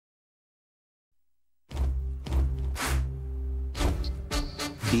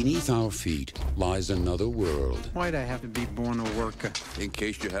Beneath our feet lies another world. Why'd I have to be born a worker? In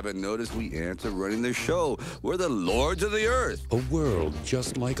case you haven't noticed, we Antz are running the show. We're the lords of the earth. A world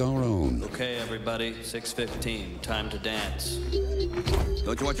just like our own. Okay, everybody, 6:15, time to dance.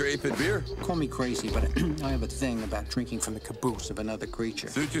 Don't you want your 8-bit beer? Call me crazy, but I have a thing about drinking from the caboose of another creature.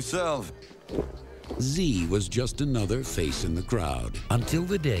 Suit yourself. Z was just another face in the crowd until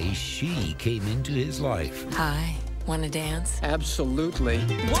the day she came into his life. Hi, wanna dance? Absolutely.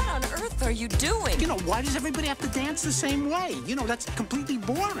 What on earth are you doing? You know, why does everybody have to dance the same way? You know, that's completely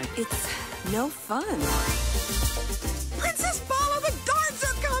boring. It's no fun. Princess Bala, the guards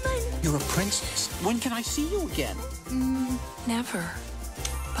are coming! You're a princess. When can I see you again? Never.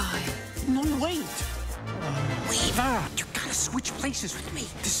 Bye. No, wait. Weaver, you gotta switch places with me.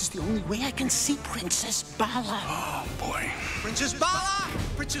 This is the only way I can see Princess Bala. Oh, boy. Princess Bala!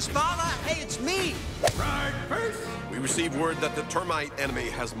 Princess Bala! Hey, it's me! Right, face! We received word that the termite enemy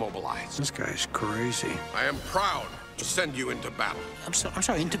has mobilized. This guy's crazy. I am proud to send you into battle. I'm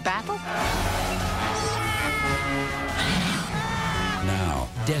sorry, into battle? Now,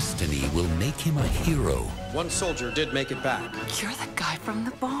 destiny will make him a hero. One soldier did make it back. You're the guy from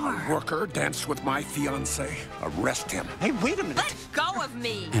the bar. Worker danced with my fiancée. Arrest him. Hey, wait a minute. Let go of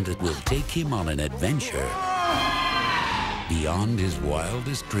me! And it will take him on an adventure beyond his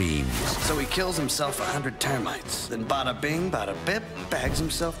wildest dreams. So he kills himself 100 termites. Then bada bing, bada bip, bags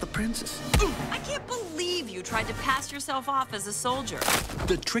himself the princess. I can't believe you tried to pass yourself off as a soldier.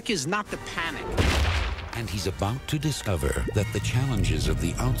 The trick is not to panic. And he's about to discover that the challenges of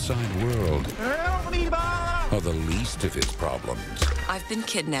the outside world are the least of his problems. I've been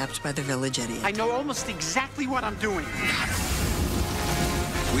kidnapped by the village idiot. I know almost exactly what I'm doing.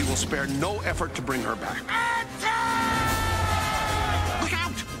 We will spare no effort to bring her back. Look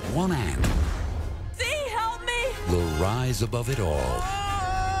out! One ant See, help me! will rise above it all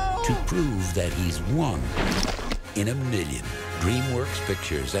to prove that he's one in a million. DreamWorks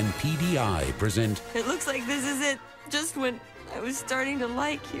Pictures and PDI present It looks like this is it. Just when I was starting to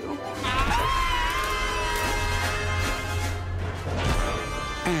like you.